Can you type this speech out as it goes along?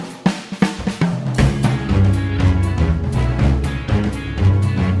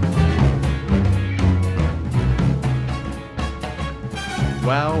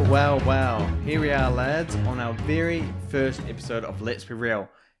Well, here we are, lads, on our very first episode of Let's Be Real.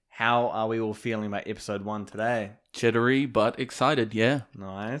 How are we all feeling about episode 1 today? Jittery, but excited, yeah.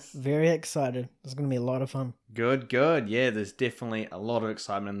 Nice. Very excited. It's going to be a lot of fun. Good. Yeah, there's definitely a lot of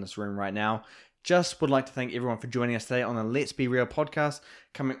excitement in this room right now. Just would like to thank everyone for joining us today on the Let's Be Real podcast,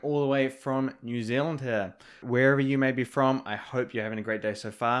 coming all the way from New Zealand here. Wherever you may be from, I hope you're having a great day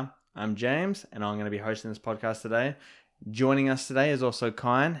so far. I'm James, and I'm going to be hosting this podcast today. Joining us today is also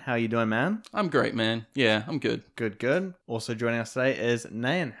Kyan. How are you doing, man? I'm great, man. Yeah, I'm good. Good. Also joining us today is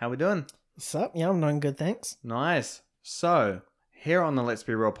Nayan. How we doing? What's up? Yeah, I'm doing good, thanks. Nice. So, here on the Let's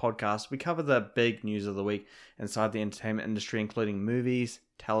Be Real podcast, we cover the big news of the week inside the entertainment industry, including movies,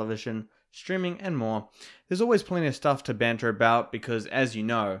 television, streaming, and more. There's always plenty of stuff to banter about because, as you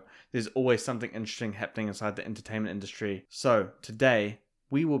know, there's always something interesting happening inside the entertainment industry. So, today,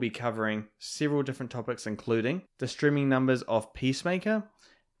 we will be covering several different topics, including the streaming numbers of Peacemaker,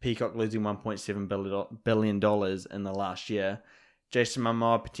 Peacock losing $1.7 billion in the last year, Jason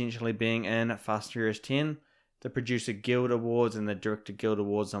Momoa potentially being in Fast and Furious 10, the Producer Guild Awards and the Director Guild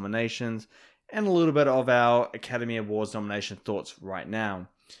Awards nominations, and a little bit of our Academy Awards nomination thoughts right now.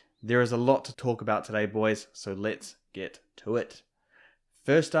 There is a lot to talk about today, boys, so let's get to it.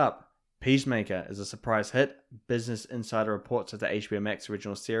 First up, Peacemaker is a surprise hit. Business Insider reports that the HBO Max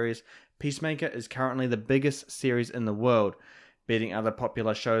original series, Peacemaker, is currently the biggest series in the world, beating other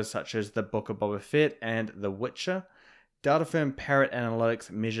popular shows such as The Book of Boba Fett and The Witcher. Data firm Parrot Analytics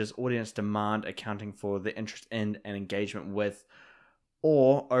measures audience demand, accounting for the interest in and engagement with,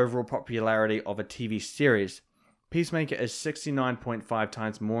 or overall popularity of a TV series. Peacemaker is 69.5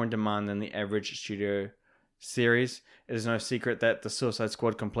 times more in demand than the average studio series. It is no secret that the Suicide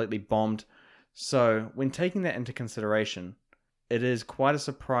Squad completely bombed. So, when taking that into consideration, it is quite a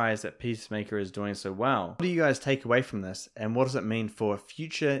surprise that Peacemaker is doing so well. What do you guys take away from this, and what does it mean for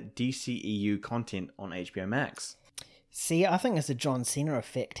future DCEU content on HBO Max? See, I think it's a John Cena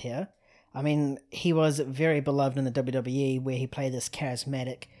effect here. I mean, he was very beloved in the WWE where he played this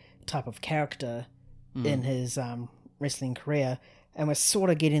charismatic type of character in his wrestling career. And we're sort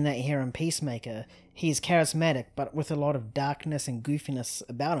of getting that here in Peacemaker. He's charismatic, but with a lot of darkness and goofiness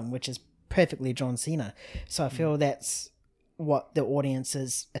about him, which is perfectly John Cena. So I feel that's what the audience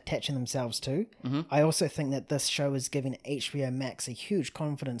is attaching themselves to. I also think that this show is giving HBO Max a huge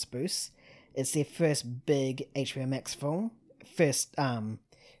confidence boost. It's their first big HBO Max film, first comic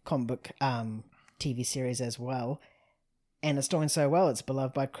book TV series as well. And it's doing so well, it's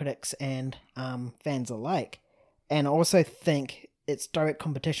beloved by critics and fans alike. And I also think its direct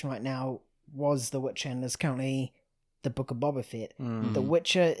competition right now was The Witcher and is currently The Book of Boba Fett. The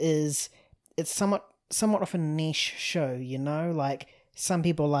Witcher it's somewhat of a niche show, you know? Like, some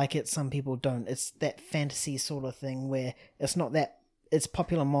people like it, some people don't. It's that fantasy sort of thing where it's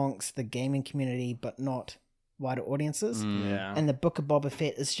popular amongst the gaming community, but not wider audiences. Yeah. And The Book of Boba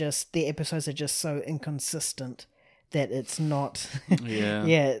Fett is just, the episodes are just so inconsistent that it's not,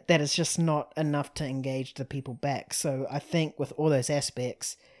 that it's just not enough to engage the people back. So I think with all those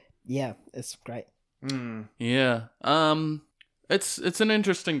aspects, it's great. Yeah. It's an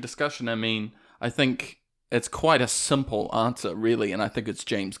interesting discussion. I mean, I think it's quite a simple answer, really, and I think it's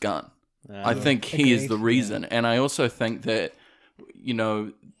James Gunn. I think he is the reason. And I also think that, you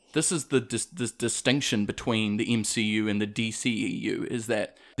know, this is the this distinction between the MCU and the DCEU, is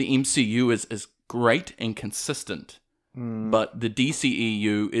that the MCU is great and consistent, but the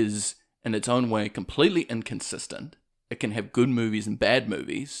DCEU is, in its own way, completely inconsistent. It can have good movies and bad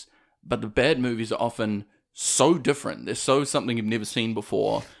movies, but the bad movies are often so different. They're so something you've never seen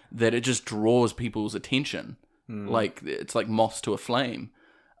before that it just draws people's attention. Like, it's like moths to a flame.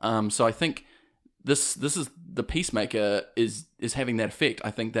 So I think this is the Peacemaker is having that effect.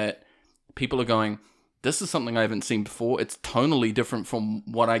 I think that people are going, this is something I haven't seen before. It's tonally different from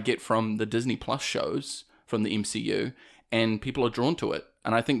what I get from the Disney Plus shows from the MCU, and people are drawn to it.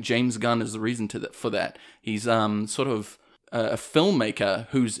 And I think James Gunn is the reason for that. He's sort of a filmmaker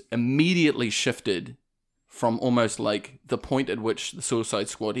who's immediately shifted from almost like the point at which the Suicide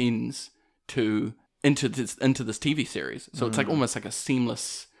Squad ends into this TV series. So it's like almost like a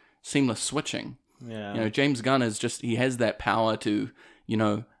seamless switching. Yeah. You know, James Gunn he has that power to, you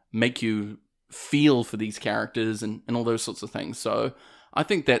know, make you feel for these characters and all those sorts of things. So I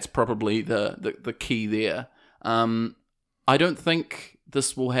think that's probably the key there. I don't think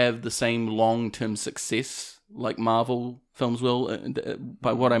this will have the same long-term success like Marvel films will.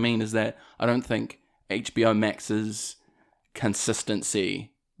 But what I mean is that I don't think HBO Max's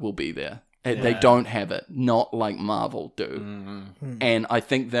consistency will be there. They don't have it, not like Marvel do. And I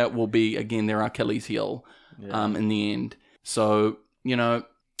think that will be, again, their Achilles heel in the end. So, you know,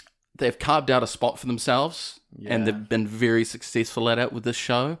 they've carved out a spot for themselves, and they've been very successful at it with this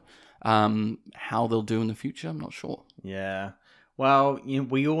show. How they'll do in the future, I'm not sure. Yeah. Well,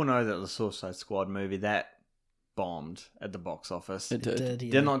 we all know that the Suicide Squad movie, that bombed at the box office. It did.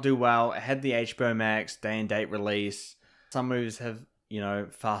 Did not do well. It had the HBO Max day and date release. Some movies have,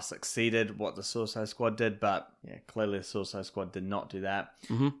 far succeeded what the Suicide Squad did, but clearly the Suicide Squad did not do that.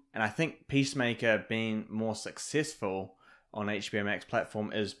 Mm-hmm. And I think Peacemaker being more successful on HBO Max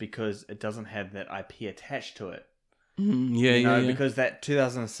platform is because it doesn't have that IP attached to it. Because that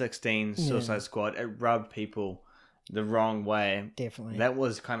 2016 Suicide Squad, it rubbed people the wrong way. Definitely. That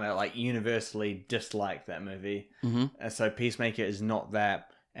was kind of like universally disliked, that movie. Mm-hmm. And so Peacemaker is not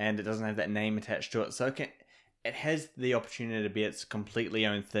that, and it doesn't have that name attached to it. So it has the opportunity to be its completely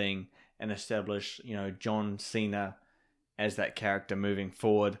own thing and establish, John Cena as that character moving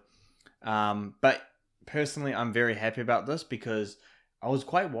forward. But personally, I'm very happy about this because I was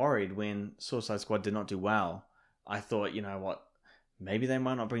quite worried when Suicide Squad did not do well. I thought, maybe they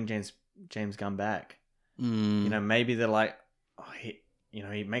might not bring James Gunn back. Maybe they're like,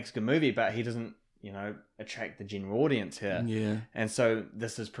 he makes a good movie, but he doesn't, attract the general audience here. Yeah. And so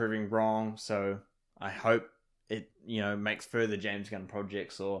this is proving wrong. So I hope it, makes further James Gunn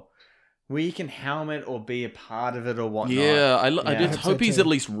projects or where you can helm it or be a part of it or whatnot. Yeah, I just hope he's at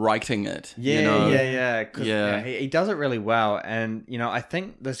least writing it. Yeah. Cause, he does it really well. And, I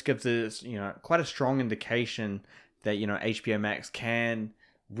think this gives us, quite a strong indication that, HBO Max can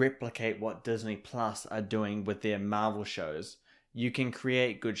replicate what Disney Plus are doing with their Marvel shows. You can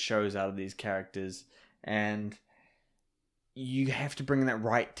create good shows out of these characters, and you have to bring in that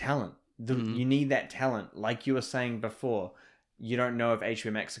right talent. You need that talent. Like you were saying before, you don't know if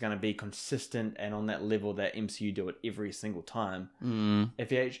HBO Max are going to be consistent and on that level that MCU do it every single time.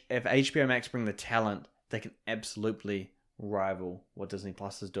 If HBO Max bring the talent, they can absolutely rival what Disney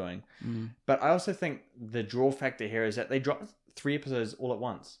Plus is doing. But I also think the draw factor here is that they dropped 3 episodes all at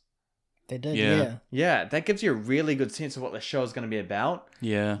once. They did, yeah. That gives you a really good sense of what the show is going to be about.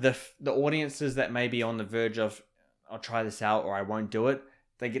 Yeah. The audiences that may be on the verge of, I'll try this out or I won't do it,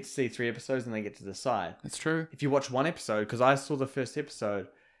 they get to see 3 episodes and they get to decide. That's true. If you watch 1 episode, because I saw the first episode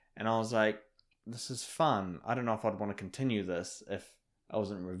and I was like, this is fun. I don't know if I'd want to continue this if I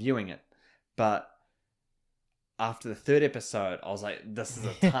wasn't reviewing it. But after the 3rd episode, I was like, this is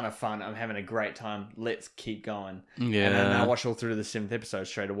a ton of fun. I'm having a great time. Let's keep going. Yeah. And then I watched all through the 7th episode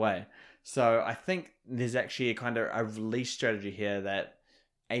straight away. So I think there's actually a kind of a release strategy here that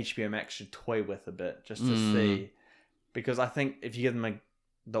HBO Max should toy with a bit just to see. Because I think if you give them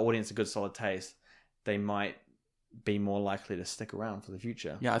the audience a good solid taste, they might be more likely to stick around for the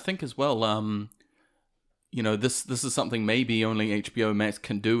future. Yeah, I think as well, this is something maybe only HBO Max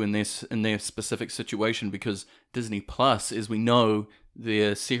can do in their specific situation, because Disney Plus, as we know,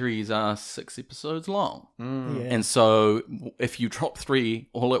 their series are 6 episodes long. And so if you drop 3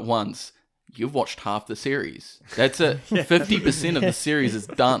 all at once, you've watched half the series. That's it. 50% of the series is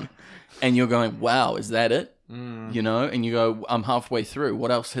done. And you're going, wow, is that it? And you go, I'm halfway through.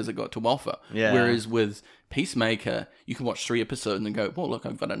 What else has it got to offer? Yeah. Whereas with Peacemaker, you can watch 3 episodes and then go, well, look,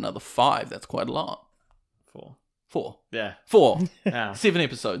 I've got another 5. That's quite a lot. 4. Yeah. 4. Yeah. 7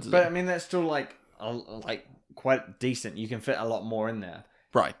 episodes. But I mean, that's still like quite decent. You can fit a lot more in there.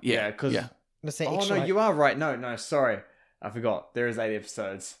 Right. Yeah. Because Let's say you are right. No, sorry, I forgot. There is 8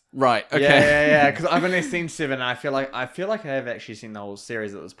 episodes. Right. Okay. Yeah. Because I've only seen 7. And I feel like I have actually seen the whole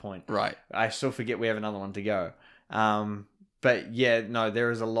series at this point. Right. I still forget we have another one to go. But yeah, no,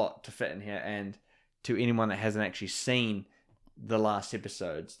 there is a lot to fit in here. And to anyone that hasn't actually seen the last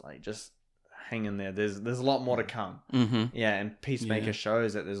episodes, like, just hang in there. There's a lot more to come. Yeah, and Peacemaker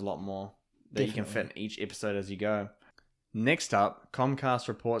shows that there's a lot more that you can fit in each episode as you go. Next up, Comcast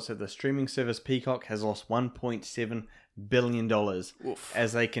reports that the streaming service Peacock has lost $1.7 billion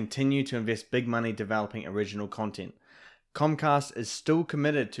as they continue to invest big money developing original content. Comcast is still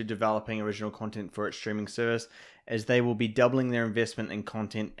committed to developing original content for its streaming service, as they will be doubling their investment in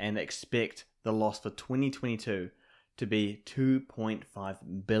content and expect the loss for 2022 to be $2.5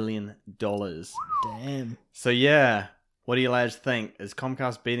 billion. Damn. So yeah, what do you lads think? Is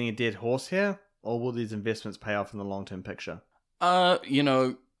Comcast beating a dead horse here, or will these investments pay off in the long-term picture?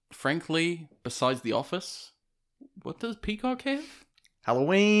 Frankly, besides The Office, what does Peacock have?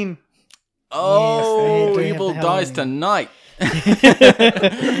 Halloween. Oh, Yes, evil dies tonight.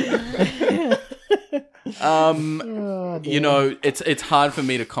 It's hard for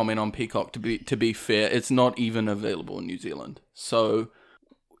me to comment on Peacock. To be fair, it's not even available in New Zealand. So,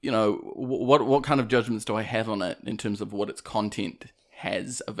 what kind of judgments do I have on it in terms of what its content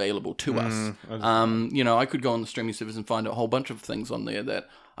has available to us. Okay. You know, I could go on the streaming service and find a whole bunch of things on there that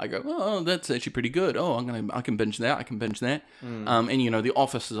I go, oh, that's actually pretty good. Oh, I can binge that. I can binge that. And you know, The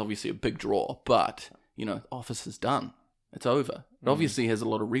Office is obviously a big draw, but you know, Office is done. It's over. It obviously has a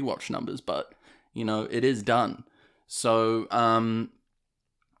lot of rewatch numbers, but you know, it is done. So,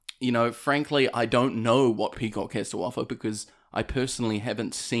 you know, frankly, I don't know what Peacock has to offer because I personally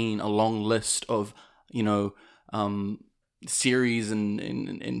haven't seen a long list of, you know, series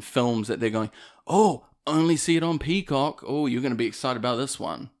and films that they're going, oh, only see it on Peacock. Oh, you're going to be excited about this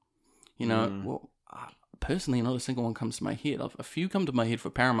one. You know, well, personally, not a single one comes to my head. A few come to my head for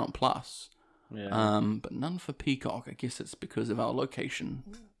Paramount Plus, but none for Peacock. I guess it's because of our location.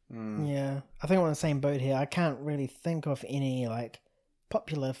 Yeah, I think I'm on the same boat here. I can't really think of any like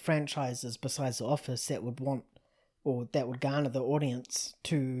popular franchises besides The Office that would want or that would garner the audience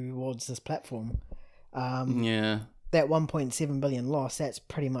towards this platform. That 1.7 billion loss, that's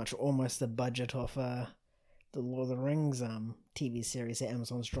pretty much almost the budget of the Lord of the Rings TV series that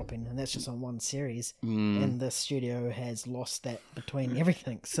Amazon's dropping, and that's just on one series. And the studio has lost that between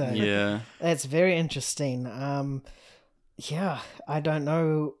everything. So that's very interesting. I don't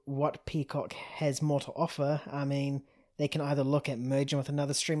know what Peacock has more to offer. I mean, they can either look at merging with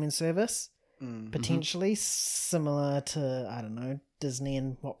another streaming service, potentially similar to, I don't know, Disney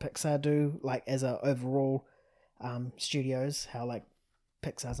and what Pixar do, like as a overall studios, how like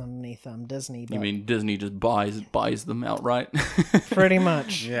Pixar's underneath Disney. But you mean Disney just buys them outright? Pretty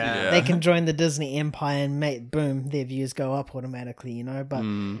much. Yeah. They can join the Disney empire and boom, their views go up automatically, you know. But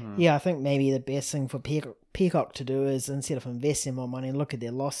I think maybe the best thing for Peacock to do is, instead of investing more money, look at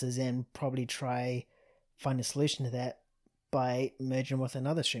their losses and probably try find a solution to that by merging with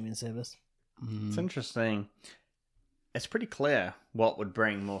another streaming service. It's interesting. It's pretty clear what would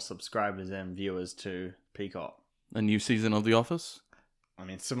bring more subscribers and viewers to Peacock. A new season of The Office? I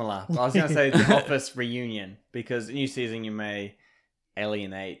mean, similar. I was going to say The Office reunion, because a new season you may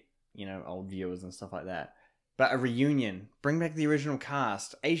alienate, you know, old viewers and stuff like that. But a reunion, bring back the original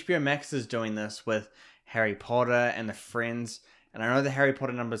cast. HBO Max is doing this with Harry Potter and the Friends. And I know the Harry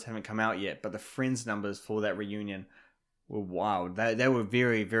Potter numbers haven't come out yet, but the Friends numbers for that reunion were wild. They were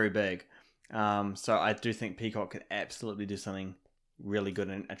very, very big. So I do think Peacock could absolutely do something really good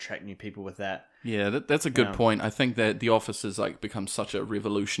and attract new people with that. Yeah, that's a good point. I think that The Office has like become such a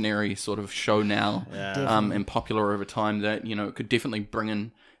revolutionary sort of show now, and popular over time that, you know, it could definitely bring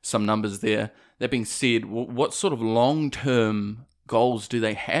in some numbers there. That being said, what sort of long-term goals do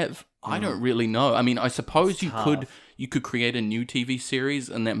they have? I don't really know. I mean, I suppose you could create a new TV series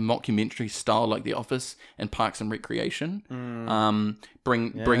in that mockumentary style like The Office and Parks and Recreation.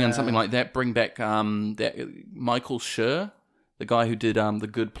 Bring in something like that. Bring back that Michael Schur, the guy who did The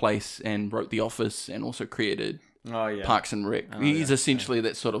Good Place and wrote The Office and also created Parks and Rec. He's essentially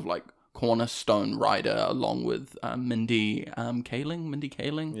that sort of like cornerstone writer along with Mindy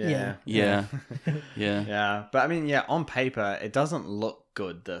Kaling. Yeah. But I mean, on paper it doesn't look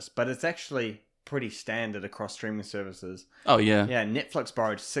good, but it's actually pretty standard across streaming services. Netflix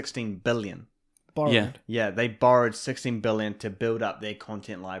borrowed 16 billion. They borrowed 16 billion to build up their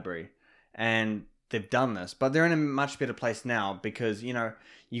content library, and they've done this, but they're in a much better place now because, you know,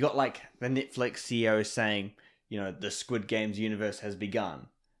 you got like the Netflix CEO saying, you know, the Squid Games universe has begun.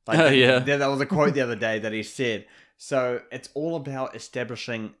 Like, that was a quote the other day that he said. So it's all about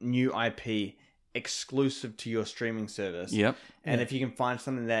establishing new IP exclusive to your streaming service. And if you can find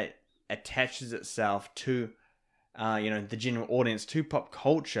something that attaches itself to, the general audience, to pop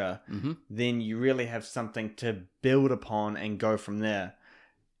culture, then you really have something to build upon and go from there.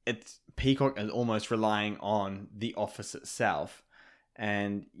 Peacock is almost relying on The Office itself.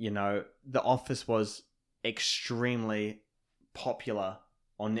 And, you know, The Office was extremely popular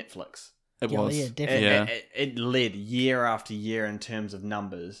on Netflix. It was. Yeah, definitely. It led year after year in terms of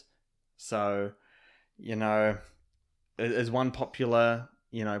numbers. So, you know, is one popular,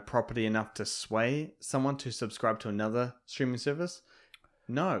 you know, property enough to sway someone to subscribe to another streaming service?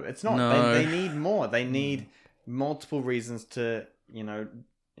 No, it's not. No. They need more. They need multiple reasons to, you know,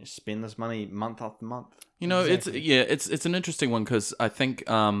 spend this money month after month. You know, it's an interesting one because I think,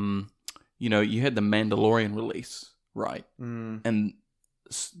 you know, you had the Mandalorian release, right? And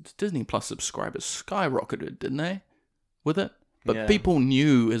Disney Plus subscribers skyrocketed, didn't they, with it? But people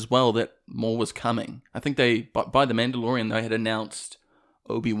knew as well that more was coming. I think by the Mandalorian, they had announced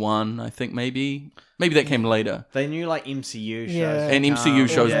Obi-Wan, I think maybe that came later. They knew like MCU shows. And MCU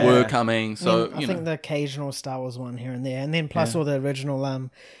shows were coming. So I think the occasional Star Wars one here and there. And then plus all the original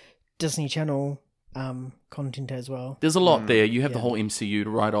Disney Channel content as well. There's a lot there. You have the whole MCU to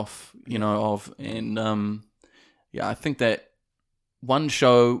write off, you know, of. And I think that one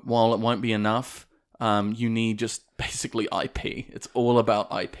show, while it won't be enough, you need just basically IP. It's all about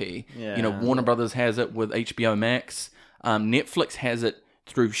IP. Yeah. Warner Brothers has it with HBO Max. Netflix has it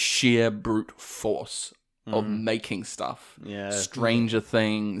through sheer brute force of making stuff. Yeah. Stranger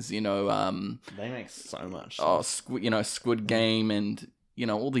Things, They make so much oh, stuff. Squid Game, and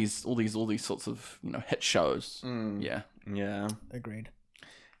all these sorts of hit shows. Yeah. Yeah. Agreed.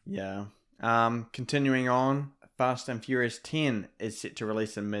 Yeah. Continuing on, Fast and Furious 10 is set to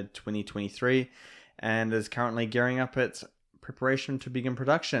release in mid-2023 and is currently gearing up its preparation to begin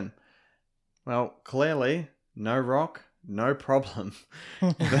production. Well, clearly, no Rock, no problem.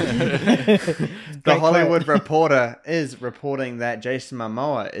 The Hollywood Reporter is reporting that Jason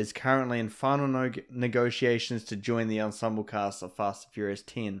Momoa is currently in final negotiations to join the ensemble cast of Fast and Furious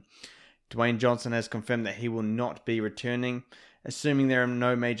 10. Dwayne Johnson has confirmed that he will not be returning. Assuming there are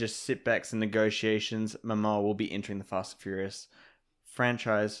no major setbacks in negotiations, Momoa will be entering the Fast and Furious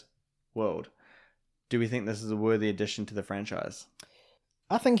franchise world. Do we think this is a worthy addition to the franchise?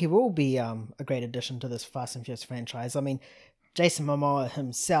 I think he will be a great addition to this Fast and Furious franchise. I mean, Jason Momoa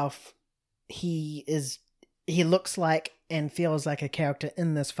himself, he looks like and feels like a character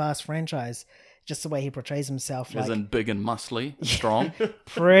in this Fast franchise. Just the way he portrays himself. As in big and muscly, strong?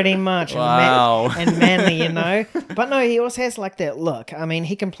 Pretty much. Wow. And manly, But no, he also has like that look. I mean,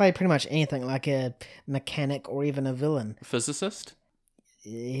 he can play pretty much anything, like a mechanic or even a villain. Physicist?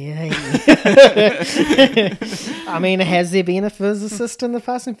 Yeah. I mean, has there been a physicist in the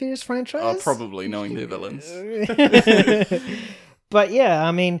Fast and Furious franchise? Probably, knowing their villains. But yeah,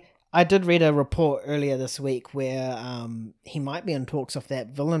 I mean, I did read a report earlier this week where he might be in talks of that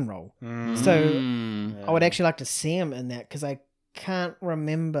villain role. So I would actually like to see him in that, because I can't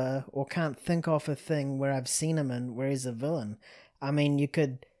remember or can't think of a thing where I've seen him in where he's a villain. I mean, you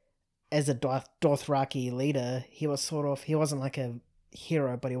could, as a Dothraki leader, he wasn't like a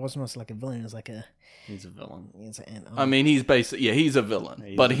hero, but he wasn't also like a villain. He was like He's a villain. I mean, he's basically, he's a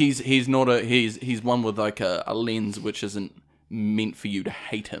villain, but he's not he's one with like a lens which isn't meant for you to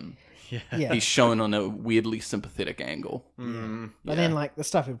hate him. Yeah. He's shown on a weirdly sympathetic angle. But then, like, the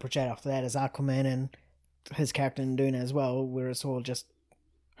stuff we portrayed after that is Aquaman and his character in Dune as well, where it's all just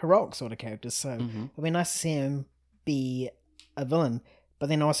heroic sort of characters. So it'd be nice to see him be a villain. But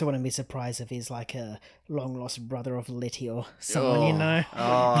then I also wouldn't be surprised if he's like a long-lost brother of Letty or someone, Oh,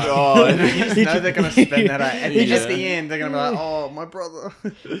 God. You just know they're going to spin that out. At just the end, they're going to be like, oh, my brother.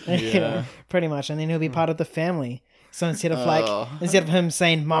 Yeah. Pretty much. And then he'll be part of the family. So instead of him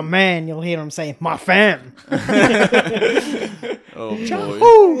saying "my man," you'll hear him say "my fam." Oh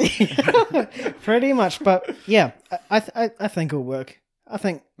boy. Pretty much, but yeah, I think it'll work. I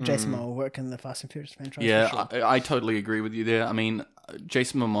think Jason Momoa will work in the Fast and Furious franchise. Yeah, for sure. I totally agree with you there. I mean,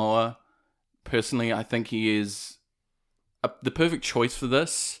 Jason Momoa, personally, I think he is the perfect choice for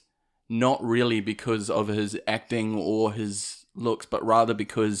this. Not really because of his acting or his looks, but rather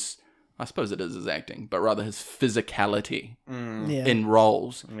because, I suppose it is his acting, but rather his physicality in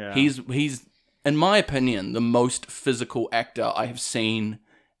roles. Yeah. He's, in my opinion, the most physical actor I have seen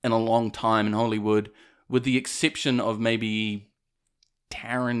in a long time in Hollywood, with the exception of maybe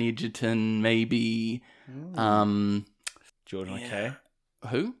Taron Egerton, maybe George McKay.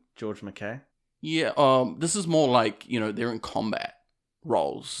 Who? George McKay. Yeah, this is more like, they're in combat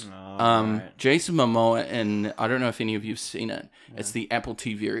roles. Right. Jason Momoa, and I don't know if any of you've seen it. Yeah. It's the Apple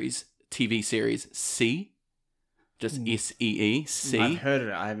TV series C, just SEE, C. I've heard of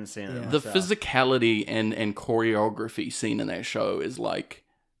it. I haven't seen it. The physicality and choreography seen in that show is like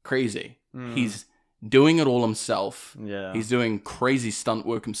crazy. He's doing it all himself. Yeah. He's doing crazy stunt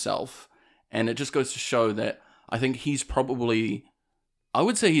work himself. And it just goes to show that I think he's probably, I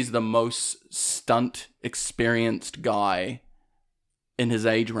would say he's the most stunt experienced guy in his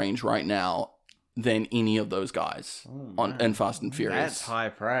age range right now than any of those guys in Fast and Furious. That's high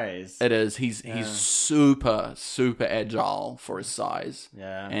praise. It is. He's super, super agile for his size.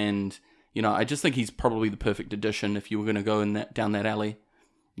 Yeah. And, I just think he's probably the perfect addition if you were going to go down that alley.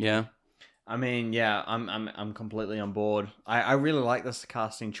 Yeah. I mean, yeah, I'm completely on board. I really like this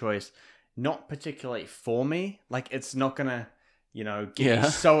casting choice. Not particularly for me. Like, it's not gonna, get me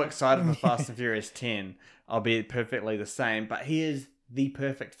so excited for Fast and Furious 10. I'll be perfectly the same. But he is the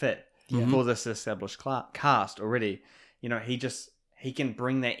perfect fit for this established cast already. He can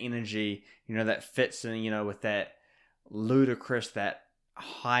bring that energy, that fits in, with that ludicrous, that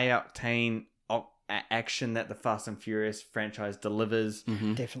high octane action that the Fast and Furious franchise delivers.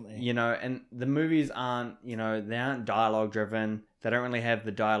 Definitely. And the movies aren't, they aren't dialogue driven. They don't really have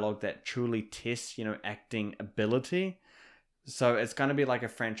the dialogue that truly tests, acting ability. So it's going to be like a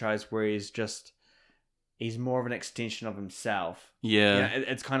franchise where he's he's more of an extension of himself. Yeah. You know,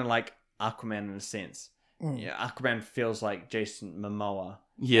 it's kind of like Aquaman in a sense. Yeah, Aquaman feels like Jason Momoa.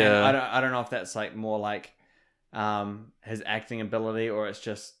 Yeah. And I don't know if that's like more like his acting ability, or it's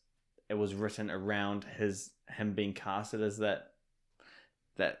just it was written around him being casted as that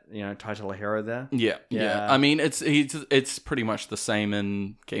title hero there. Yeah. I mean, it's pretty much the same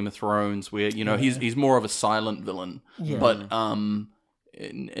in Game of Thrones, where he's more of a silent villain. Yeah. But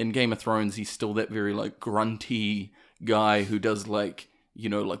in Game of Thrones, he's still that very like grunty guy who does like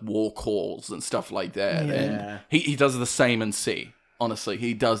war calls and stuff like that. Yeah. And he does the same in C. Honestly,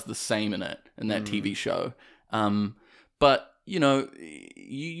 he does the same in that TV show. But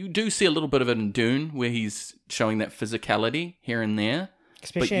you do see a little bit of it in Dune, where he's showing that physicality here and there.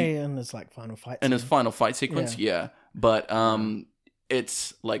 Especially in his final fight. In his final fight sequence, yeah. But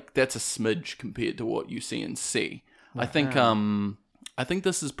it's like that's a smidge compared to what you see in C. I think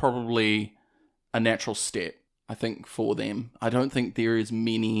this is probably a natural step, I think, for them. I don't think there is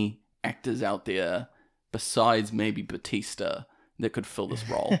many actors out there besides maybe Batista that could fill this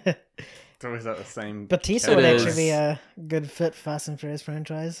role. It's always like the same. Batista would actually be a good fit Fast and Furious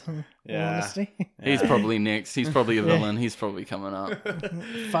franchise. Honesty. He's probably next. He's probably a villain. He's probably coming up.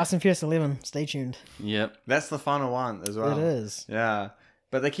 Fast and Furious 11. Stay tuned. Yep. That's the final one as well. It is. Yeah.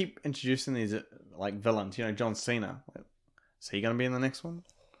 But they keep introducing these like villains. John Cena. Is he going to be in the next one?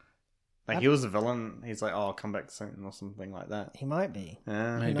 Like he was a villain. He's like, I'll come back soon or something like that. He might be.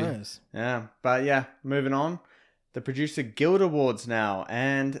 Yeah. Who knows? Yeah. But yeah, moving on. The Producer Guild Awards now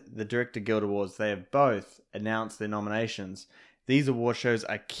and the Director Guild Awards, they have both announced their nominations. These award shows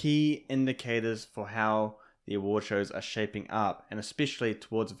are key indicators for how the award shows are shaping up, and especially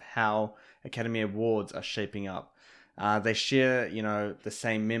towards how Academy Awards are shaping up. They share, the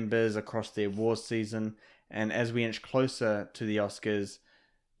same members across the awards season, and as we inch closer to the Oscars,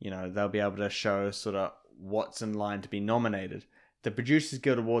 they'll be able to show sort of what's in line to be nominated. The Producers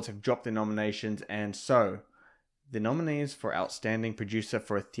Guild Awards have dropped their nominations, and so the nominees for Outstanding Producer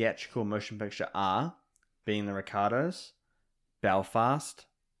for a Theatrical Motion Picture are Being the Ricardos, Belfast,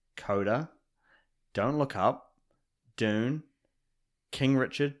 Coda, Don't Look Up, Dune, King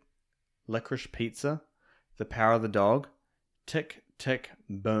Richard, Licorice Pizza, The Power of the Dog, Tick, Tick,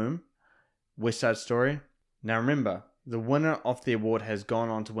 Boom, West Side Story. Now remember, the winner of the award has gone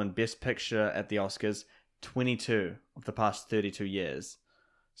on to win Best Picture at the Oscars 22 of the past 32 years.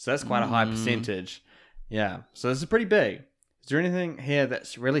 So that's quite a high percentage. Yeah, so this is pretty big. Is there anything here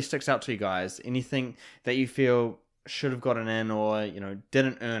that really sticks out to you guys? Anything that you feel should have gotten in or,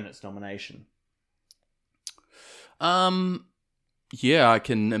 didn't earn its nomination? Yeah, I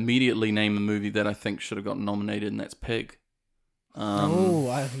can immediately name a movie that I think should have gotten nominated, and that's Pig.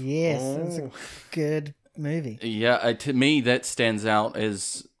 Yes, that's a good movie. Yeah, to me, that stands out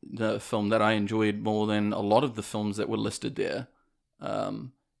as the film that I enjoyed more than a lot of the films that were listed there.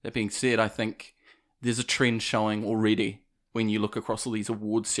 That being said, I think there's a trend showing already when you look across all these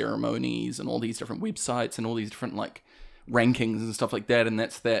award ceremonies and all these different websites and all these different like rankings and stuff like that. And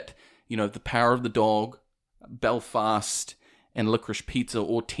that's that, The Power of the Dog, Belfast, and Licorice Pizza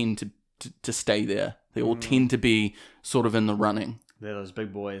all tend to stay there. They all tend to be sort of in the running. They're those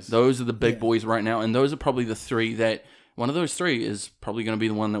big boys. Those are the big boys right now. And those are probably the three that, one of those three is probably going to be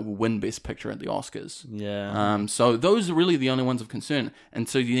the one that will win Best Picture at the Oscars. Yeah. So those are really the only ones of concern. And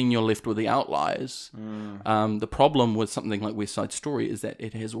so then you're left with the outliers. The problem with something like West Side Story is that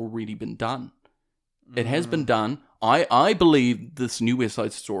it has already been done. It has been done. I believe this new West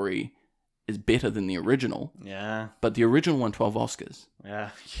Side Story is better than the original. Yeah. But the original won 12 Oscars.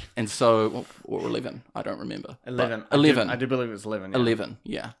 Yeah. And so, or 11, I don't remember. 11. 11. I do believe it was 11. Yeah. 11,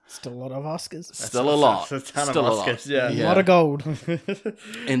 yeah. Still a lot of Oscars. Still a lot. That's a ton Still of a lot. Oscars, yeah. A lot of gold.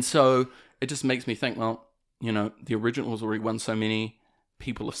 And so it just makes me think, well, the original has already won so many.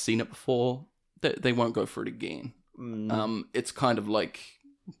 People have seen it before. They won't go for it again. It's kind of like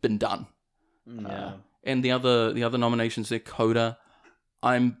been done. Yeah. And the other nominations there, Coda.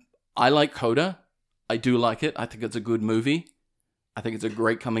 I like Coda. I do like it. I think it's a good movie. I think it's a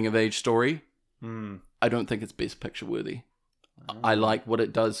great coming of age story. I don't think it's Best Picture worthy. I like what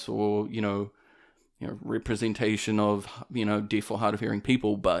it does for representation of deaf or hard of hearing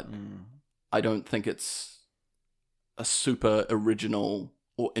people, but I don't think it's a super original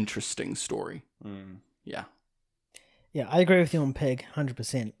or interesting story. Yeah. Yeah, I agree with you on Pig,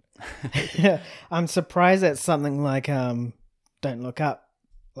 100%. I'm surprised that something like Don't Look Up.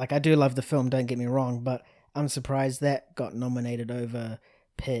 Like, I do love the film, don't get me wrong, but I'm surprised that got nominated over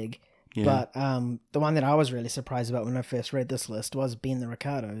Pig. Yeah. But the one that I was really surprised about when I first read this list was Being the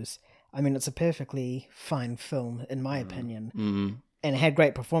Ricardos. I mean, it's a perfectly fine film, in my opinion. and it had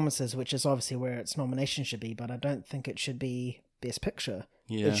great performances, which is obviously where its nomination should be. But I don't think it should be Best Picture.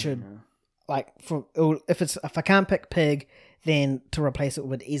 Yeah. It should if I can't pick Pig, then to replace it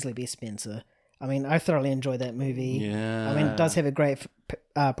would easily be Spencer. I mean, I thoroughly enjoyed that movie. Yeah. I mean, it does have a great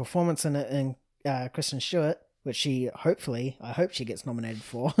performance in it, in Kristen Stewart, which I hope she gets nominated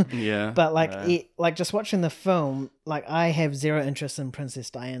for. Yeah. But just watching the film, like I have zero interest in Princess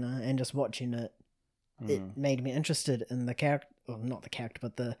Diana, and just watching it, it made me interested in the character, or not the character,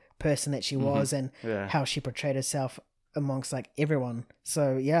 but the person that she was and how she portrayed herself amongst like everyone.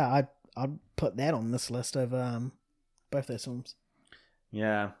 So yeah, I'd put that on this list over both those films.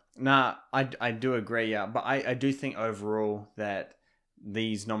 Yeah. Nah, I do agree, yeah. But I do think overall that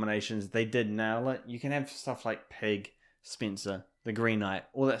these nominations, they did nail it. You can have stuff like Pig, Spencer, The Green Knight,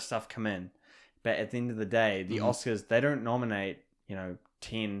 all that stuff come in. But at the end of the day, the Oscars, they don't nominate,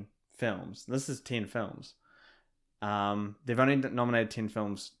 10 films. This is 10 films. They've only nominated 10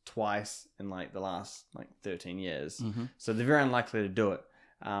 films twice in like the last 13 years. So they're very unlikely to do it.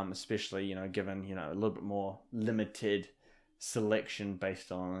 Especially, given, a little bit more limited selection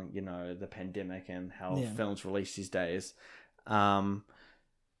based on, the pandemic and how films release these days.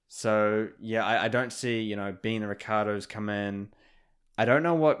 So, yeah, I don't see, Being the Ricardos come in. I don't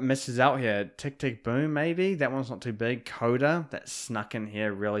know what misses out here. Tick, Tick, Boom, maybe? That one's not too big. Coda, that snuck in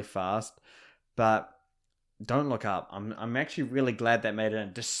here really fast. But Don't Look Up. I'm actually really glad that made it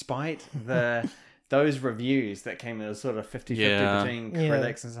in, despite those reviews that came in as sort of 50-50 between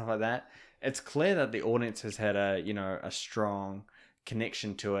critics and stuff like that. It's clear that the audience has had a strong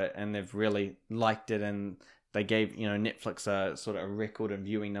connection to it, and they've really liked it, and they gave Netflix a sort of a record in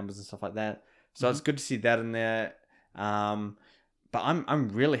viewing numbers and stuff like that. So it's good to see that in there. But I'm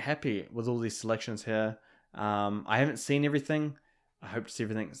really happy with all these selections here. I haven't seen everything. I hope to see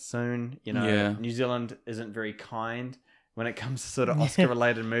everything soon. New Zealand isn't very kind when it comes to sort of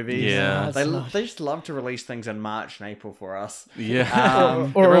Oscar-related movies. Yeah. They just love to release things in March and April for us.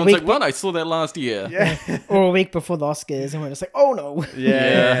 Yeah. Or everyone's like, what? I saw that last year. Yeah. Or a week before the Oscars, and we're just like, oh no.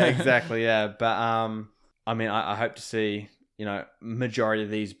 Yeah, exactly, yeah. But, I mean, I hope to see, majority of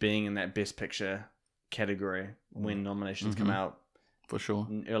these being in that Best Picture category when nominations come out. For sure.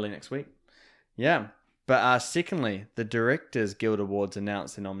 Early next week. Yeah. But secondly, the Directors Guild Awards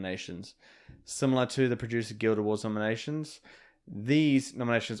announced their nominations. Similar to the Producer Guild Awards nominations, these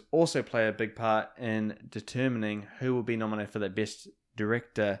nominations also play a big part in determining who will be nominated for the Best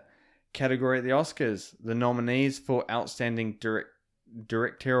Director category at the Oscars. The nominees for Outstanding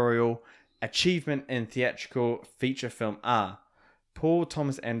Directorial Achievement in Theatrical Feature Film are Paul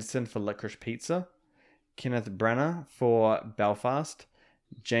Thomas Anderson for Licorice Pizza, Kenneth Branagh for Belfast,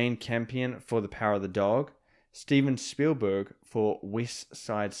 Jane Campion for The Power of the Dog, Steven Spielberg for West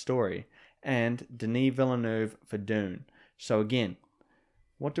Side Story, and Denis Villeneuve for Dune. So again,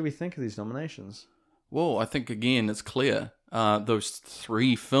 what do we think of these nominations? Well, I think again it's clear. Those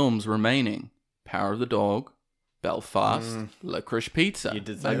three films remaining: Power of the Dog, Belfast, Licorice Pizza. You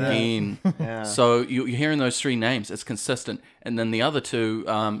did say again. That. Yeah. So you're hearing those three names. It's consistent. And then the other two,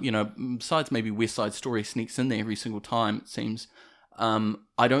 besides maybe West Side Story sneaks in there every single time, it seems.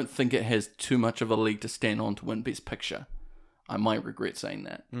 I don't think it has too much of a leg to stand on to win Best Picture. I might regret saying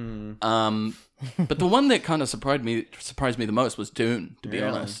that. But the one that kind of surprised me the most was Dune, to be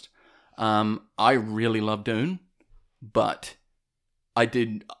honest. I really love Dune, but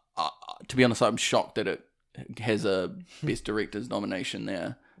to be honest, I'm shocked that it has a Best Director's nomination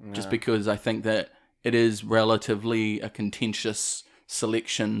there, just because I think that it is relatively a contentious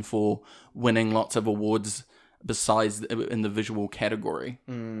selection for winning lots of awards besides in the visual category.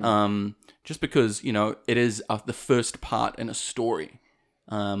 Just because, it is the first part in a story.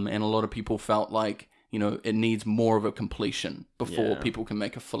 And a lot of people felt like, it needs more of a completion before people can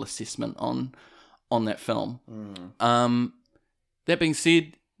make a full assessment on that film. That being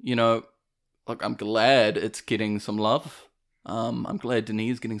said, look, I'm glad it's getting some love. I'm glad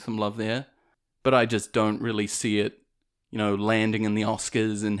Denis is getting some love there. But I just don't really see it, landing in the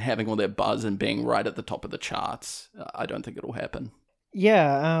Oscars and having all that buzz and being right at the top of the charts. I don't think it'll happen.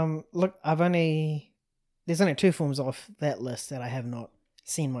 Yeah, look, there's only two films off that list that I have not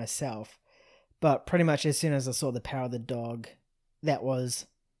seen myself, but pretty much as soon as I saw The Power of the Dog, that was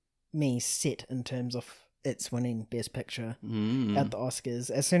me set in terms of its winning Best Picture at the Oscars.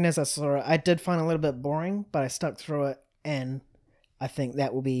 As soon as I saw it, I did find it a little bit boring, but I stuck through it, and I think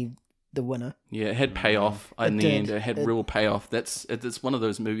that will be the winner. Yeah, it had payoff in the end. It had real payoff. It's one of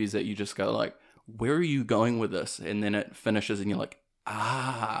those movies that you just go like, where are you going with this? And then it finishes and you're like,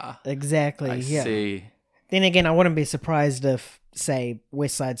 exactly. I see. Then again, I wouldn't be surprised if, say,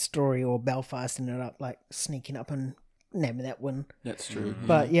 West Side Story or Belfast ended up like sneaking up and name of that win. That's true.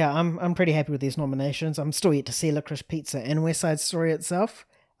 But yeah, I'm pretty happy with these nominations. I'm still yet to see Licorice Pizza and West Side Story itself,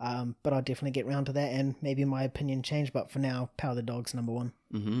 but I'll definitely get round to that, and maybe my opinion change. But for now, Power of the Dog's number one.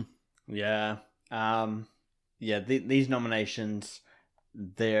 Mm-hmm. Yeah, these nominations,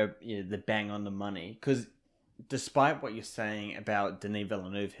 they're bang on the money, because despite what you're saying about Denis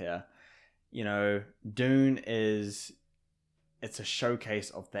Villeneuve here, Dune it's a showcase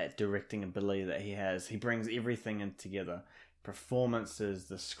of that directing ability that he has. He brings everything in together. Performances,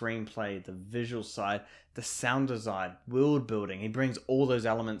 the screenplay, the visual side, the sound design, world building. He brings all those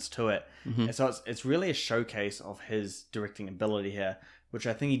elements to it. Mm-hmm. And so it's really a showcase of his directing ability here, which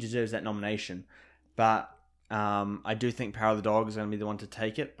I think he deserves that nomination. But I do think Power of the Dog is going to be the one to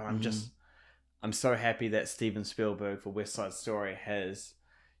take it. But I'm so happy that Steven Spielberg for West Side Story has,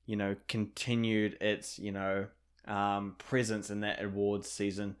 continued its, presence in that awards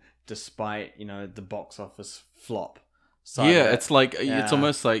season, despite the box office flop. It's like it's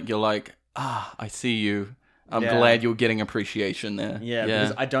almost like you're like, I see you. I'm glad you're getting appreciation there. Yeah,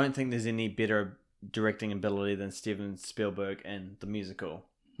 because I don't think there's any better directing ability than Steven Spielberg in the musical.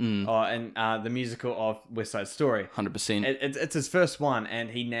 The musical of West Side Story. 100%. It's his first one, and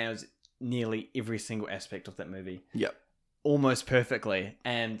he nails nearly every single aspect of that movie. Yep. Almost perfectly,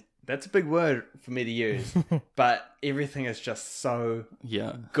 and that's a big word for me to use, but everything is just so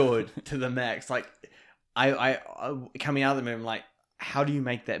good to the max. Like, I coming out of the movie, I'm like, how do you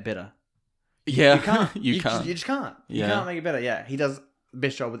make that better? Yeah, you can't. You can't. You just can't. Yeah. You can't make it better. Yeah, he does the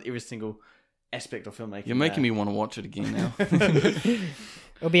best job with every single aspect of filmmaking. You're making me want to watch it again now.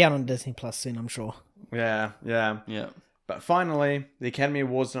 It'll be out on Disney Plus soon, I'm sure. Yeah. But finally, the Academy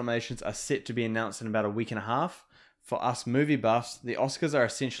Awards nominations are set to be announced in about a week and a half. For us movie buffs, the Oscars are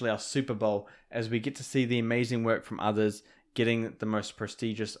essentially our Super Bowl, as we get to see the amazing work from others getting the most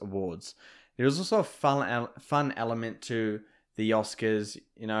prestigious awards. There is also a fun element to the Oscars,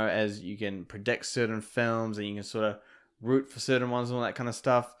 as you can predict certain films and you can sort of root for certain ones and all that kind of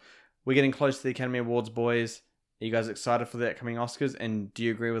stuff. We're getting close to the Academy Awards, boys. Are you guys excited for the upcoming Oscars? And do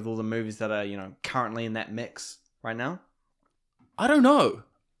you agree with all the movies that are, currently in that mix right now? I don't know.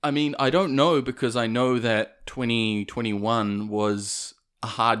 I mean, I don't know, because I know that 2021 was a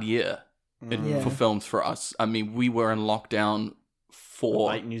hard year for films for us. I mean, we were in lockdown for...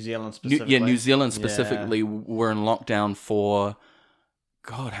 Like New Zealand specifically. New Zealand specifically were in lockdown for...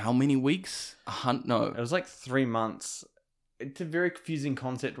 God, how many weeks? No. It was like 3 months. It's a very confusing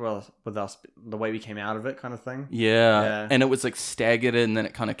concept with us, the way we came out of it, kind of thing. Yeah. And it was like staggered, and then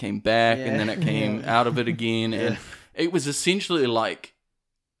it kind of came back, and then it came out of it again. And it was essentially like...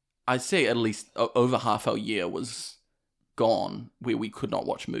 I'd say at least over half our year was gone, where we could not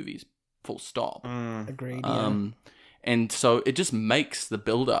watch movies, full stop. Agreed, and so it just makes the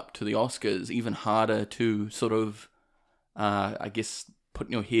build-up to the Oscars even harder to sort of, I guess, put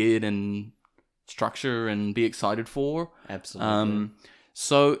in your head and structure and be excited for. Absolutely.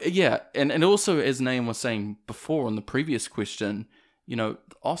 So, yeah, and also, as Naeem was saying before on the previous question, the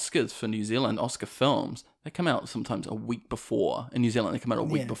Oscars for New Zealand, Oscar films, they come out sometimes a week before. In New Zealand, they come out a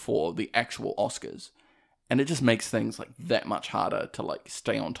week before the actual Oscars. And it just makes things like that much harder to like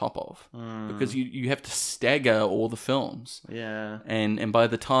stay on top of. Because you have to stagger all the films. Yeah. And by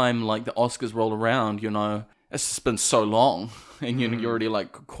the time like the Oscars roll around, it's just been so long. And you're already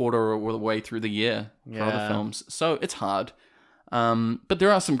like a quarter of the way through the year for other films. So it's hard. But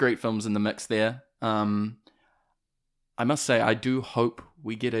there are some great films in the mix there. I must say, I do hope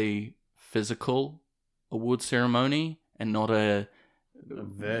we get a physical award ceremony and not a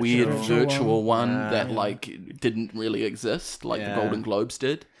weird virtual one that like didn't really exist, like the Golden Globes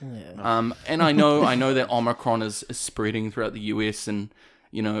did. And I know that Omicron is spreading throughout the US, and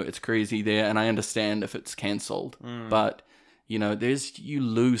it's crazy there, and I understand if it's cancelled, but you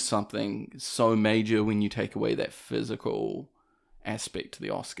lose something so major when you take away that physical aspect to the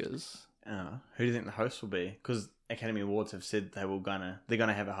Oscars. Who do you think the host will be? Because Academy Awards have said they're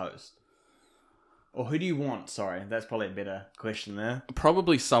gonna have a host. Or who do you want? Sorry, that's probably a better question there.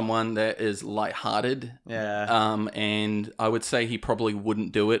 Probably someone that is lighthearted. Yeah. And I would say he probably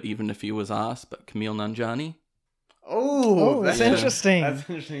wouldn't do it even if he was asked, but Kumail Nanjiani. Oh, that's interesting. That's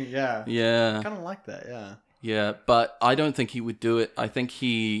interesting, yeah. Yeah. I kind of like that, yeah. Yeah, but I don't think he would do it. I think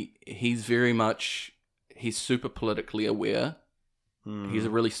he's super politically aware. He's a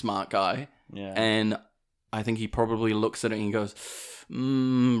really smart guy. Yeah. And I think he probably looks at it and he goes,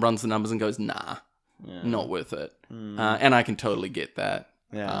 runs the numbers and goes, nah, not worth it. And I can totally get that.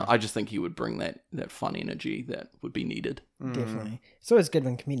 Yeah. I just think he would bring that fun energy that would be needed. Definitely. It's always good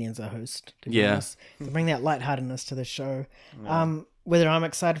when comedians are host, to be honest. To bring that lightheartedness to the show. Whether I'm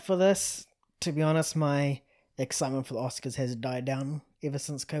excited for this, to be honest, my excitement for the Oscars has died down ever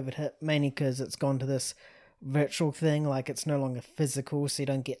since COVID hit, mainly because it's gone to this virtual thing. Like, it's no longer physical, so you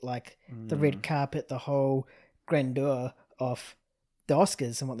don't get like the red carpet, the whole grandeur of the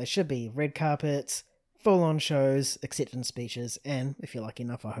Oscars and what they should be. Red carpets, full-on shows, acceptance speeches, and if you're lucky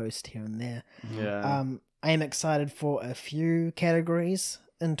enough, a host here and there. Yeah. I am excited for a few categories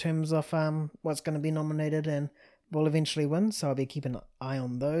in terms of what's going to be nominated and will eventually win, so I'll be keeping an eye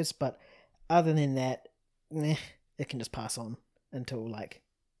on those. But other than that, it can just pass on until like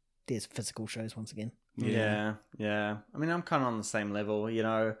there's physical shows once again. Yeah. I mean, I'm kind of on the same level. You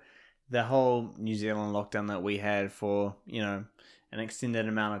know, the whole New Zealand lockdown that we had for, you know, an extended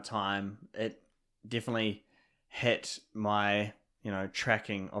amount of time, it definitely hit my, you know,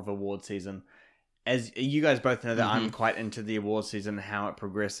 tracking of award season. As you guys both know that I'm quite into the award season, how it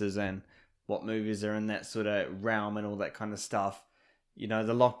progresses and what movies are in that sort of realm and all that kind of stuff. You know,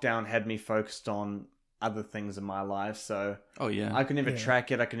 the lockdown had me focused on other things in my life, so I could never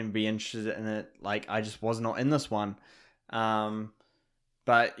track it. I could never be interested in it. Like, I just was not in this one.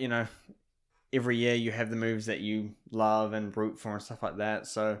 But, you know, every year you have the movies that you love and root for and stuff like that.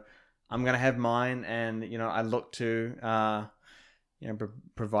 So I'm going to have mine, and, you know, I look to, you know,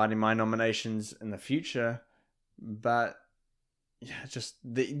 providing my nominations in the future. But, yeah, just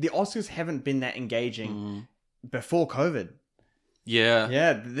the Oscars haven't been that engaging before COVID.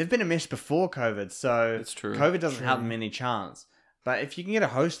 Yeah, they've been a mess before COVID, so that's true. COVID doesn't help them any chance. But if you can get a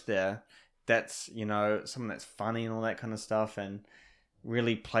host there that's, you know, someone that's funny and all that kind of stuff and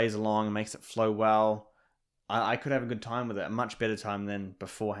really plays along and makes it flow well, I could have a good time with it, a much better time than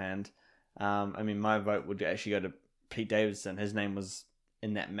beforehand. I mean, my vote would actually go to Pete Davidson. His name was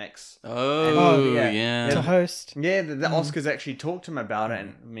in that mix. Yeah. To host. Yeah, the Oscars actually talked to him about it,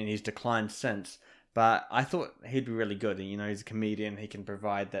 and I mean, he's declined since. But I thought he'd be really good. You know, he's a comedian. He can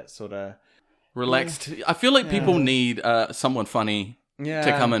provide that sort of relaxed. I feel like people need someone funny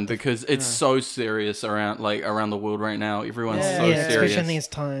to come in, because it's so serious around the world right now. Everyone's so serious, especially in these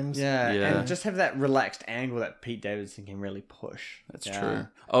times. And just have that relaxed angle that Pete Davidson can really push. That's true.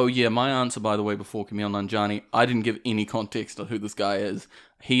 Oh yeah, my answer, by the way, before Kumail Nanjiani, I didn't give any context on who this guy is.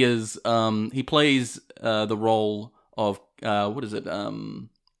 He is he plays the role of what is it?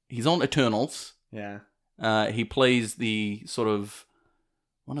 He's on Eternals. Yeah. He plays the sort of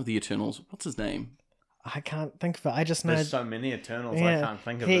one of the Eternals. What's his name? I can't think of it. I just know there's so many Eternals. I can't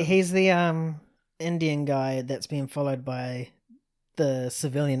think of it. He's the Indian guy that's being followed by the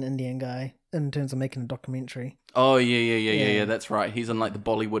civilian Indian guy in terms of making a documentary. Oh yeah. That's right. He's in like the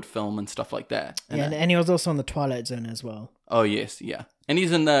Bollywood film and stuff like that. And he was also on the Twilight Zone as well. Oh yes, yeah. And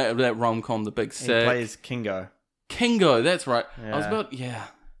he's in that rom-com, The Big Sick. He plays Kingo. That's right. I was about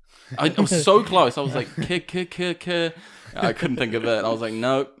I was so close. I was like, I couldn't think of it. I was like,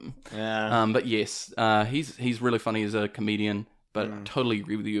 nope. Yeah. But yes, he's really funny as a comedian. But I totally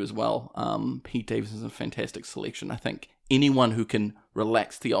agree with you as well. Pete Davidson's a fantastic selection. I think anyone who can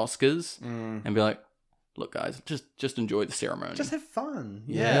relax the Oscars and be like, look, guys, just enjoy the ceremony. Just have fun.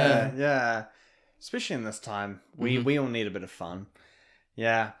 Yeah. Especially in this time, we all need a bit of fun.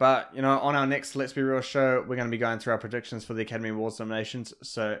 Yeah, but, you know, on our next Let's Be Real show, we're going to be going through our predictions for the Academy Awards nominations,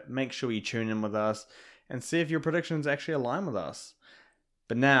 so make sure you tune in with us and see if your predictions actually align with us.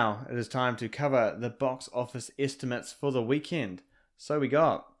 But now, it is time to cover the box office estimates for the weekend. So we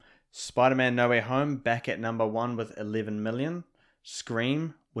got Spider-Man No Way Home back at number 1 with 11 million,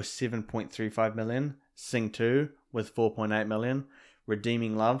 Scream with 7.35 million, Sing 2 with 4.8 million,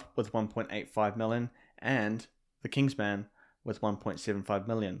 Redeeming Love with 1.85 million, and The Kingsman with 1.75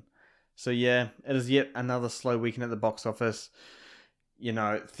 million. So yeah, it is yet another slow weekend at the box office. You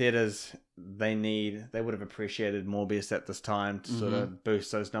know, theaters, they would have appreciated Morbius at this time to sort of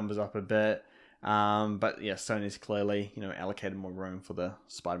boost those numbers up a bit. But yeah, Sony's clearly, you know, allocated more room for the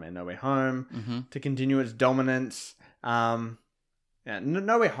Spider-Man No Way Home to continue its dominance. No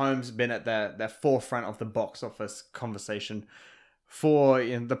Way Home's been at the forefront of the box office conversation for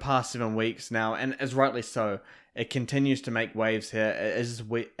the past 7 weeks now, and as rightly so. It continues to make waves here.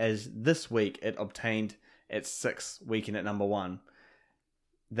 As this week, it obtained its 6th weekend at number 1.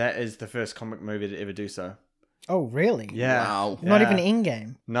 That is the first comic movie to ever do so. Oh, really? Yeah. Wow. Yeah. Not even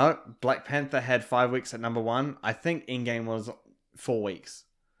Endgame? No, Black Panther had 5 weeks at number 1. I think Endgame was 4 weeks.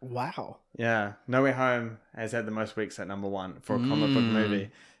 Wow. Yeah. No Way Home has had the most weeks at number 1 for a comic book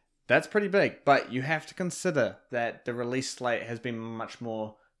movie. That's pretty big, but you have to consider that the release slate has been much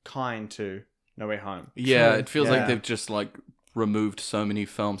more kind to No Way Home. Yeah, it feels like they've just like removed so many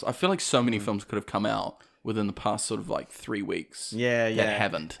films. I feel like so many films could have come out within the past sort of like 3 weeks. Yeah. That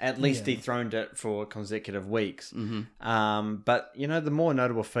haven't. At least dethroned it for consecutive weeks. But, you know, the more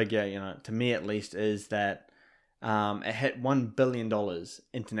notable figure, you know, to me at least, is that It hit $1 billion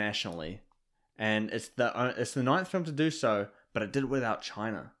internationally. And it's the ninth film to do so, but it did it without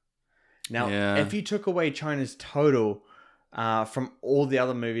China. Now, if you took away China's total from all the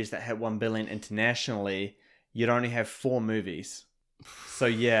other movies that hit 1 billion internationally, you'd only have 4 movies. So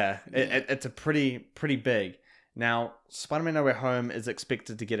it's a pretty big. Now, Spider-Man No Way Home is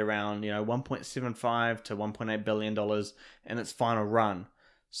expected to get around, $1.75 to $1.8 billion in its final run.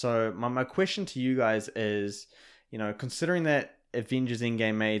 So my question to you guys is, considering that Avengers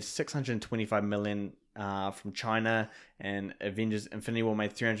Endgame made $625 million from China, and Avengers Infinity War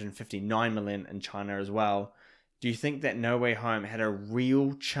made $359 million in China as well, do you think that No Way Home had a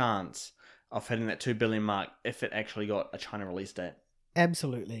real chance of hitting that 2 billion mark if it actually got a China release date?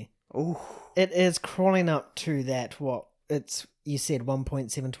 Absolutely. Ooh. It is crawling up to that, you said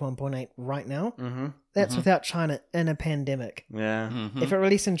 1.7 to 1.8 right now. Mm-hmm. That's without China in a pandemic. Yeah. Mm-hmm. If it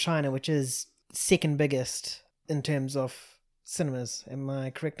released in China, which is second biggest in terms of cinemas, am I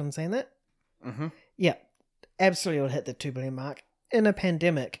correct on saying that? Mm-hmm. Yeah, absolutely would hit the 2 billion mark in a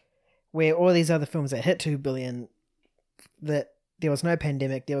pandemic where all these other films that hit 2 billion, that there was no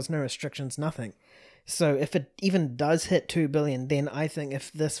pandemic, there was no restrictions, nothing. So if it even does hit 2 billion, then I think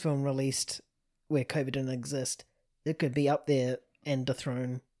if this film released where COVID didn't exist, it could be up there and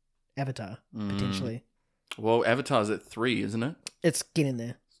dethrone Avatar, potentially. Well, Avatar's at 3, isn't it? It's getting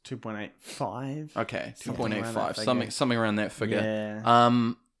there. 2.85. Okay, Something around 2.85, that something around that figure. Yeah.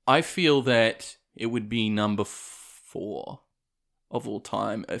 I feel that it would be number 4 of all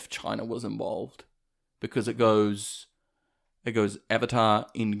time if China was involved, because it goes Avatar,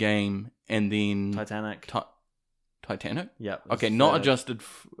 Endgame, and then Titanic. Titanic. Yep. Okay, not adjusted.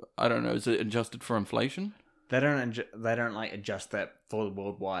 I don't know. Is it adjusted for inflation? They don't adjust that for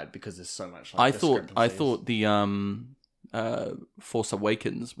worldwide because there's so much. I thought the Force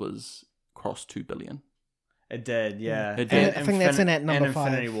Awakens was crossed 2 billion. It did, yeah. It did. I think that's in at number and 5.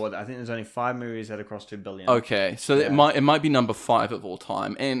 Infinity War, I think there's only 5 movies that are crossed 2 billion. Okay, so it might be number 5 of all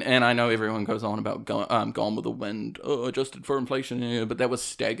time, and I know everyone goes on about Gone with the Wind, adjusted for inflation, but that was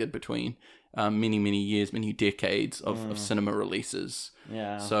staggered between many years, many decades of cinema releases.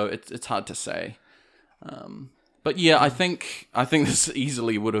 Yeah. So it's hard to say. But yeah, I think this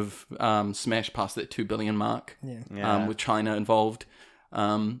easily would have smashed past that 2 billion mark. Yeah. With China involved.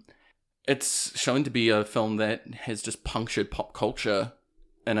 It's shown to be a film that has just punctured pop culture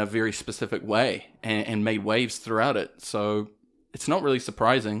in a very specific way and made waves throughout it. So it's not really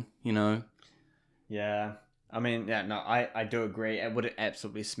surprising, Yeah. I mean, I do agree. It would have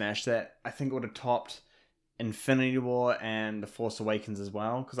absolutely smashed that. I think it would have topped Infinity War and The Force Awakens as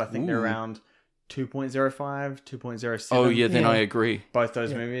well, because I think they're around 2.05, 2.07. Oh, yeah, then I agree. Both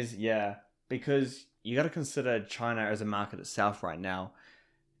those movies, yeah. Because you got to consider China as a market itself right now.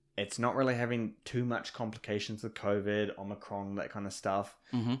 It's not really having too much complications with COVID, Omicron, that kind of stuff.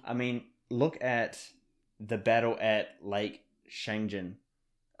 Mm-hmm. I mean, look at the battle at Lake Shangin.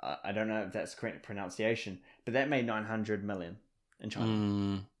 I don't know if that's the correct pronunciation, but that made 900 million in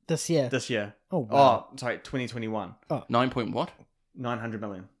China. This year? This year. Oh, wow. Oh, sorry, 2021. 9 point what? 900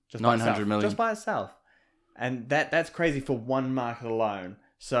 million. Just 900 million. Just by itself. And that's crazy for one market alone.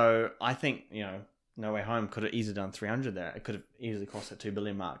 So I think, No Way Home could have easily done 300 there. It could have easily crossed that 2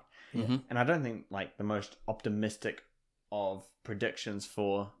 billion mark. Mm-hmm. And I don't think the most optimistic of predictions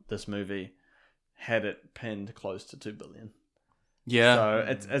for this movie had it pinned close to 2 billion. Yeah. So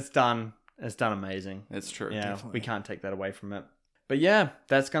it's done amazing. It's true. Yeah, Definitely. we can't take that away from it. But yeah,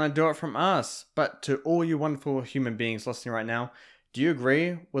 that's going to do it from us. But to all you wonderful human beings listening right now, do you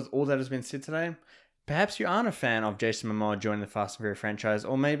agree with all that has been said today? Perhaps you aren't a fan of Jason Momoa joining the Fast and Furious franchise,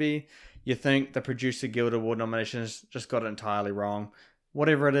 or maybe you think the Producer Guild Award nominations just got it entirely wrong.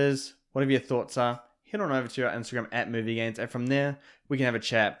 Whatever it is, whatever your thoughts are, head on over to our Instagram @MovieGains, and from there, we can have a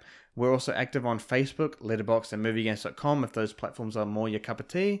chat. We're also active on Facebook, Letterboxd, and MovieGains.com if those platforms are more your cup of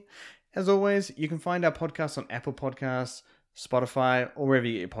tea. As always, you can find our podcast on Apple Podcasts, Spotify, or wherever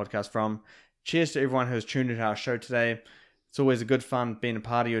you get your podcast from. Cheers to everyone who has tuned into our show today. It's always a good fun being a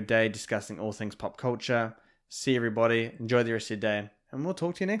part of your day, discussing all things pop culture. See everybody, enjoy the rest of your day, and we'll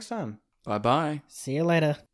talk to you next time. Bye-bye. See you later.